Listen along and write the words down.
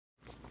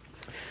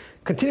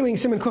Continuing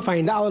Siman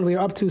Kufay Dalad, we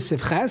are up to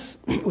Sif Ches,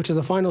 which is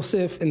the final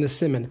Sif in the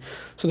Siman.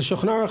 So the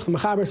Shulchan Aruch, the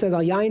Mechaber says,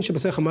 Al Yain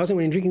Shebasech HaMazon,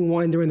 when you're drinking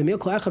wine during the meal,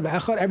 Kol Echad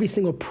Ve'echad, every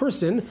single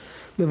person,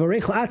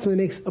 Mevarech La'atzma,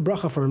 makes a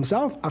bracha for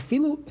himself.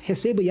 Afilu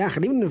Hesei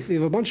B'Yachad, even if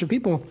you have a bunch of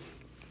people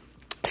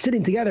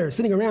sitting together,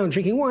 sitting around,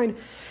 drinking wine,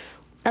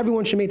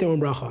 everyone should make their own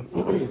bracha.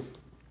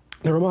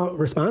 The Rama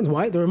responds,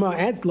 why? The Rama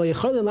adds, Lo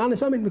Yechol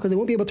L'Anis Amen, because they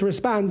won't be able to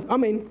respond,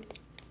 Amen.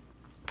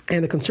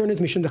 And the concern is,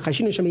 Mishum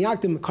Dechashinu Shem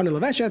Yakdim, Kana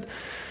Leveshet,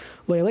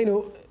 Lo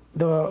Yelenu,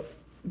 the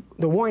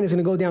wine is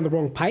going to go down the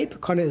wrong pipe.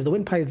 Kana is the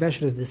windpipe,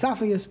 Veshet is the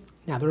esophagus.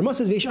 Now the Rama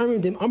says, Vish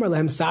Amrim Amar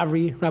Lehem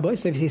Savri, Rabbi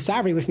Seif, say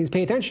Savri, which means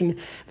pay attention.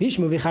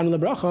 Vishmu Vichanu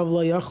Lebracha,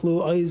 V'lo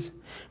Yachlu Oz,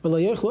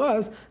 V'lo Yachlu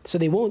Oz, so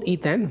they won't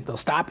eat then, they'll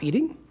stop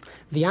eating.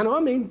 V'yanu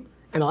Amin,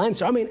 and they'll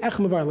answer Amin,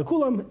 Echem Avar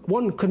Lekulam,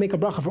 one could make a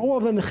bracha for all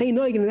of them, V'chei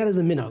Noig, and that is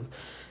a minog.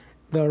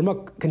 The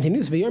Rama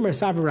continues, V'yomer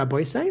Savri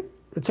Rabbi Seif,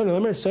 Return to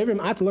Lemer, Soivrim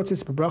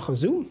Atalotzis Bracha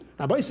Zu,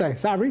 Rabbi Seif,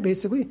 Savri,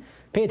 basically.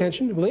 Pay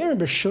attention.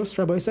 B'shus,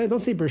 Rabbi say,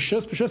 don't say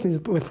b'shus. B'shus means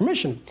with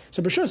permission.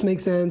 So b'shus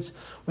makes sense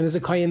when there's a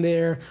kayin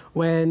there,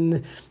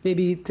 when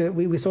maybe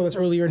we saw this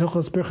earlier in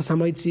Hilchos Birchas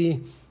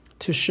HaMaitzi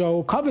to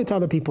show kavod to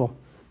other people.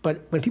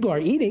 But when people are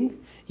eating,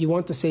 you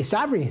want to say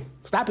savri,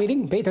 stop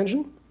eating, pay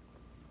attention.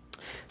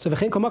 So it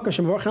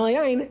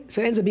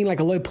ends up being like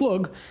a loy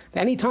plug.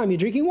 That any time you're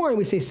drinking wine,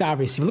 we say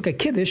savri. So if you look at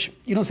Kiddush,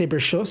 you don't say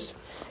b'shus.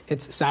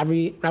 It's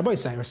Savri Rabbi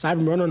Say, or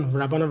Savri Ronon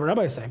Rabban of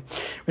Rabbi Say.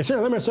 Return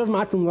Lemer serve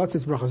Matum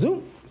Lotzis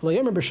Brachazu.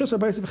 Loyemer B'Shus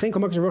Rabbi Say V'chein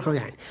Komak Shavur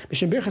Chalayin.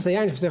 B'Shem Birchas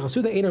Hayayin Shpsech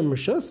Hasuda Einam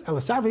B'Shus El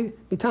Savri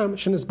Bitam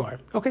Shenis Bar.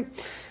 Okay,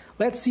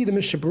 let's see the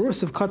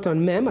Mishabrus of Katan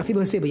Mem. Afilu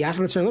Hasei B'Yachad.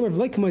 Return Lemer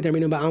V'Lei Kamoy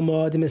Darminu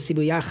Ba'amah D'Mesi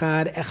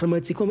B'Yachad Echad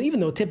Motzi Klum. Even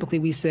though typically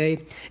we say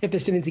if they're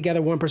sitting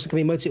together, one person can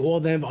be Motzi all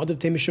of them. V'Adav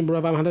Tei Mishum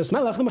B'Ravam Hadas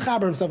Melech. The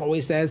Mechaber himself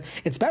always says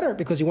it's better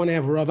because you want to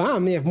have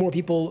Ravam. You have more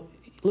people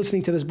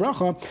listening to this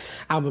bracha.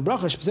 When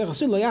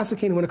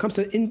it comes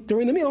to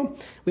during the meal,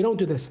 we don't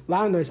do this.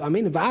 Answering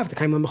amen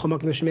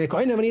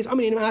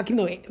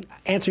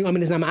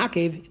is not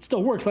ma'akev, it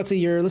still works. Let's say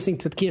you're listening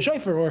to Tkiyah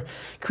Shofar or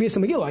Kriyas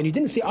Megillah and you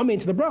didn't say amen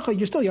to the bracha,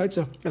 you're still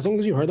yaitza as long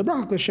as you heard the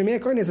bracha, because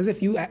Shemei Kohen is as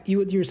if you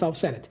yourself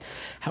said it.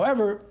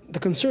 However, the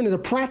concern is a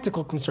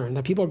practical concern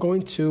that people are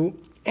going to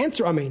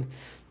answer amen.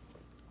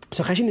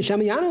 So and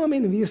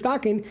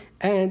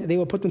they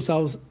will put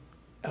themselves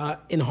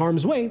in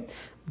harm's way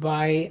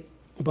by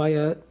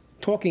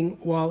talking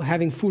while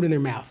having food in their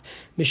mouth.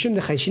 And it's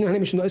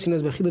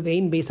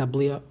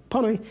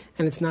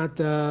not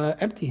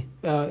empty,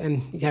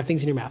 and you have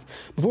things in your mouth.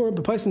 Even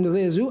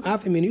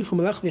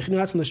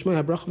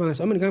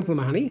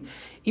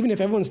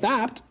if everyone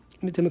stopped,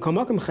 there's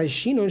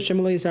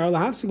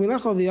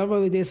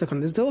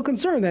still a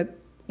concern that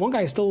one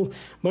guy is still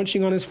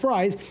munching on his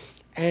fries,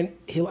 and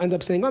he'll end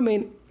up saying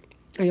amen,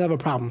 and you'll have a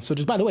problem. So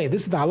just by the way,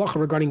 this is the halacha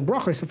regarding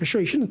bracha. So for sure,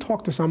 you shouldn't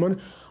talk to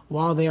someone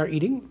while they are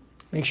eating.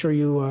 Make sure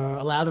you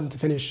allow them to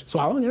finish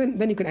swallowing,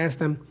 and then you can ask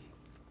them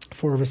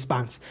for a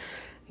response.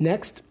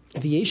 Next,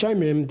 not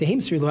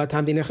because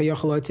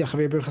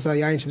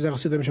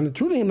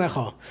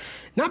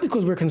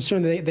we're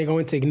concerned that they're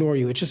going to ignore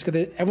you. It's just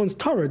because everyone's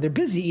tired. They're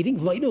busy eating,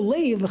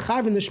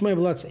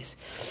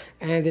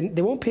 and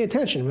they won't pay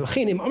attention.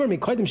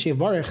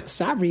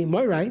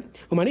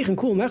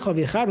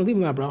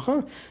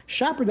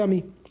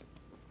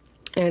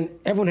 And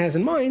everyone has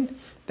in mind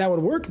that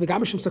would work. There's no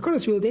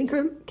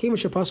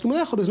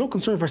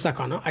concern for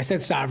sakana. I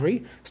said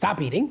savri, stop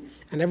eating,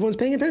 and everyone's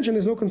paying attention.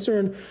 There's no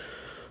concern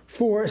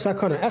for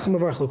sakana.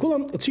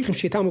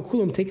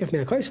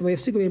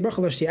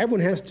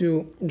 Everyone has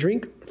to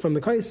drink from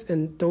the kais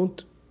and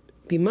don't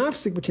be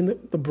mafsik between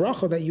the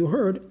bracha that you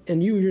heard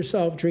and you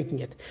yourself drinking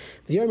it.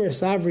 The Yomer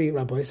Savri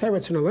Rabbi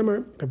Seif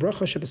Lemer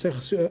bracha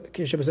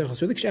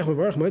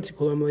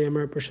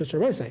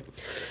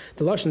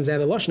the lashon zeh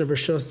the lashon of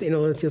rishus in a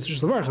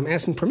tilas levarach. I'm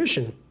asking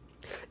permission.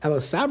 Elo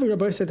Savri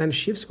Rabbi said and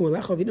shivsku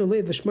lecha v'inu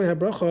leiv the shmei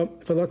habracha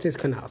v'lotzes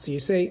kanal. So you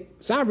say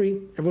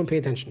Savri, everyone pay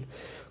attention.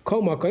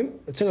 Kol makom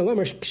etzon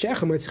lemer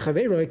she'echem moitzi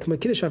chaveiroi k'ma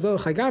kiddush avdol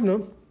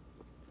chagavno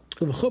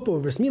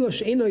u'v'chupo v'smilo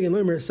she'eno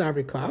yenomer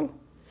Savri klal.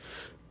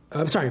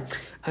 I'm sorry,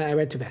 I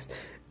read too fast.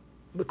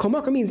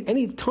 Komaka means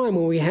any time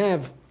when we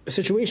have a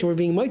situation where we're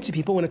being might to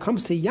people, when it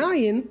comes to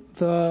yayin,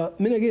 the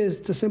minhag is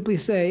to simply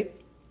say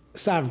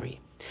savri.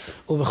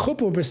 If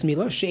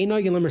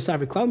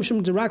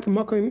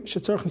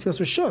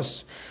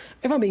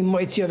I'm being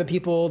might to other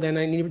people, then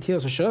I need to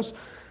rishus.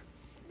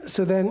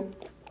 So then,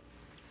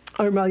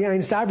 you're not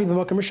taking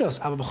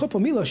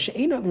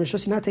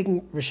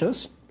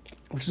rishus,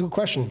 which is a good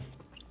question.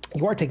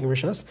 You are taking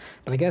rishus,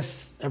 but I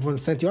guess everyone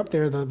sent you up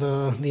there,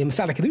 the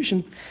Masada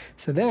Kedushin.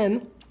 So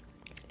then,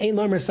 Ein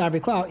Lamer Savri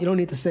Klal, you don't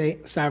need to say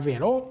Savri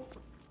at all.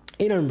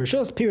 Ein Lamer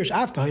Rishus, Pirish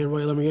After,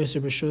 Roy Lamer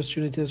Yosef Rishus,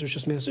 Shunitis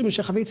Rishus Measum,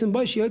 Shechavitzim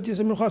Bosh, Yotis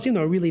and Merchas. You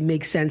know, it really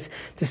makes sense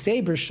to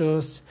say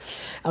Rishus.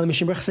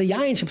 Alamishim Rechsa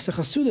Yain,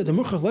 Shepsechasuda, the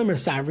Murchach Lamer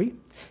Savri.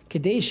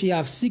 Kadesh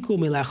yav siku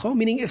milecho,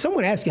 meaning if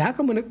someone asks you, how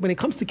come when it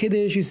comes to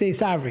Kiddush you say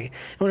Savri,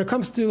 and when it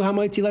comes to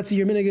Hamaiti, let's say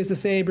your minhag is to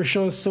say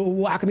Bershos,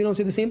 so how come you don't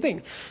say the same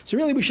thing? So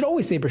really we should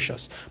always say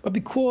Bershos. But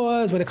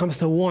because when it comes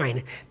to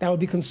wine, that would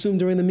be consumed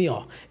during the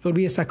meal, it would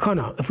be a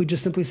sakana. If we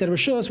just simply said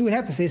Bershos, we would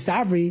have to say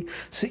Savri.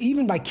 So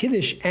even by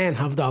Kiddush and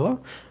Havdalah,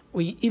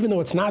 even though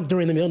it's not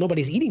during the meal,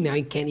 nobody's eating now,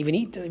 you can't even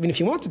eat, even if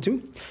you wanted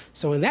to.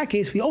 So in that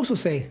case, we also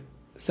say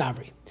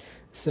Savri.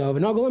 So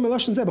anytime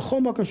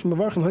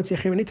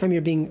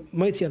you're being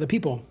mitzi other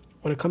people,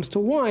 when it comes to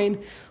wine,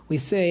 we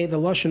say the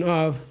lashon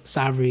of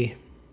Savri.